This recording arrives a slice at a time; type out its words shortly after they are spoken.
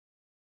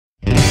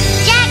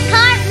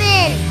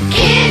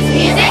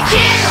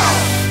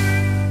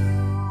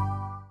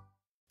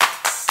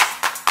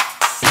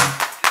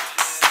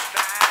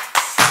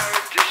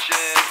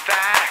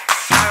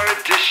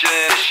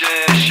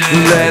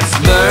Let's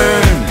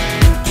learn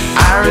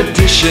our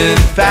addition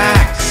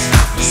facts.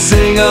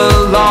 Sing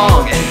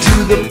along and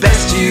do the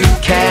best you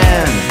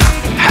can.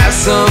 Have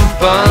some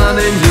fun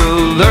and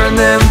you'll learn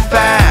them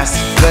fast.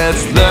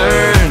 Let's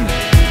learn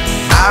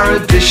our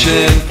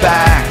addition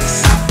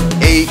facts.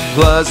 8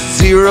 plus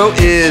 0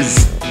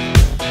 is.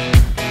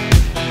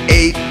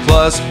 8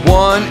 plus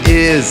 1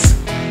 is.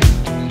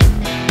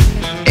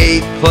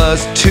 8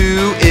 plus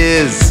 2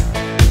 is.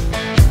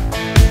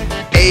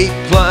 8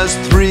 plus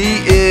 3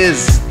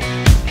 is.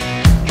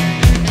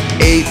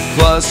 8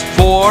 plus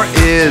 4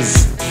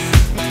 is.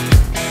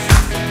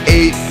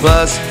 8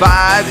 plus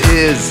 5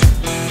 is.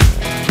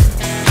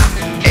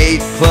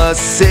 8 plus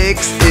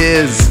 6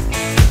 is.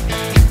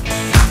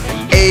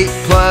 8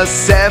 plus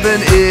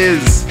 7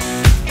 is.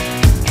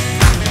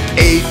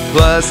 8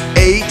 plus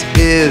 8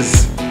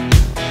 is.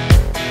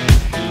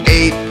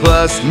 8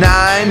 plus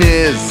 9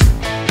 is.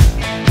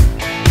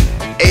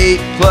 8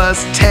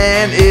 plus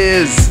 10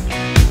 is.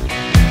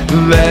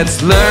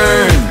 Let's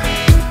learn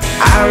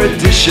our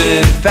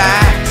addition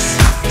facts.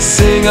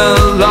 Sing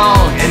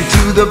along and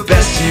do the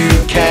best you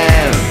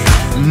can.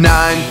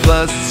 9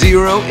 plus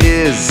 0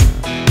 is.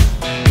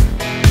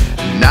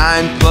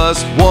 9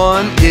 plus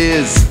 1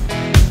 is.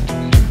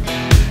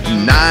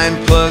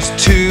 9 plus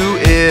 2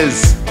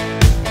 is.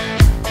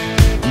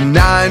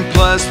 9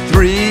 plus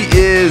 3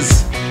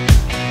 is.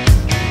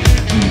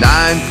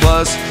 9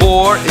 plus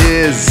 4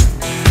 is.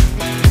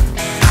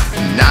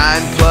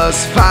 9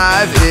 plus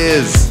 5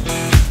 is.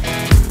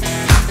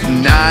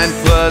 9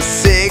 plus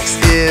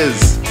 6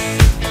 is.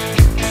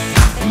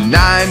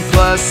 9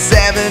 plus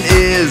 7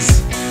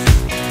 is.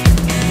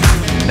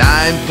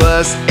 9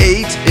 plus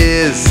 8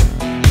 is.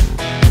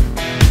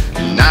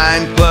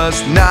 9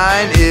 plus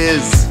 9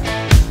 is.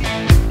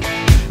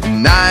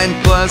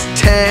 9 plus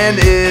 10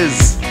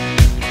 is.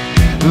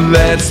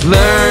 Let's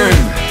learn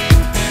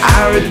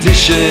our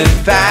addition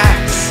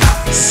facts.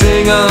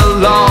 Sing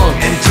along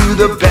and do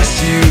the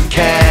best you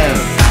can.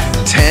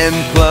 10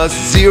 plus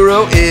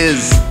 0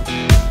 is.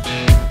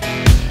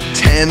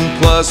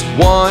 10 plus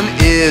 1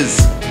 is.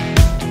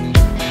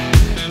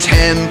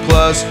 10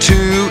 plus 2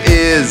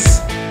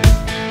 is.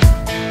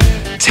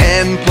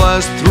 10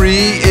 plus 3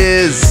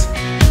 is.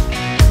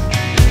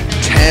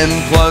 10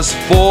 plus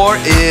 4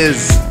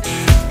 is.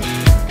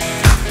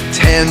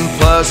 10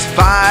 plus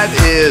 5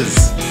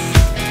 is.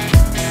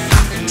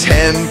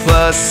 10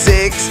 plus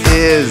 6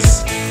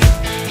 is.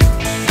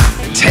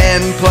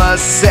 10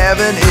 plus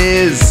 7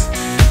 is.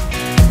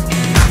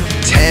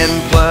 10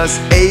 plus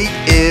 8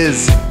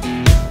 is.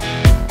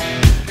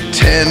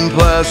 10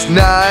 plus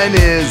 9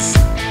 is.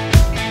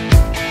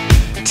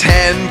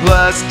 10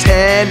 plus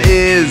 10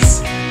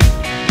 is.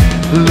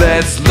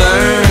 Let's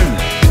learn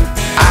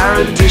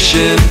our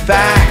addition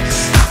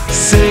facts.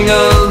 Sing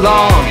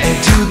along and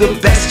do the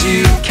best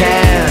you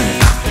can.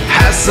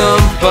 Have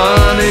some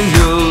fun and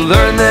you'll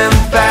learn them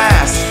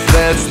fast.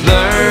 Let's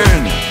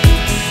learn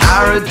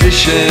our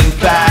addition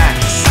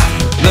facts.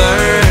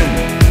 Learn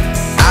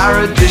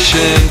our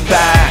addition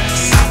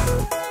facts.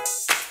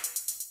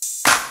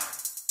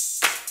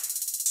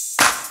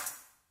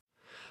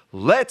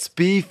 Let's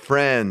be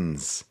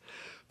friends.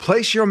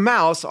 Place your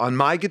mouse on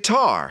my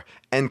guitar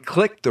and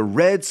click the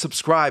red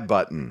subscribe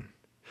button.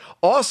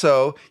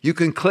 Also, you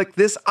can click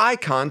this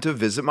icon to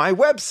visit my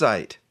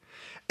website.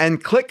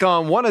 And click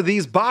on one of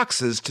these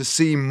boxes to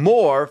see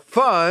more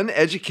fun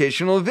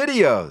educational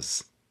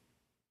videos.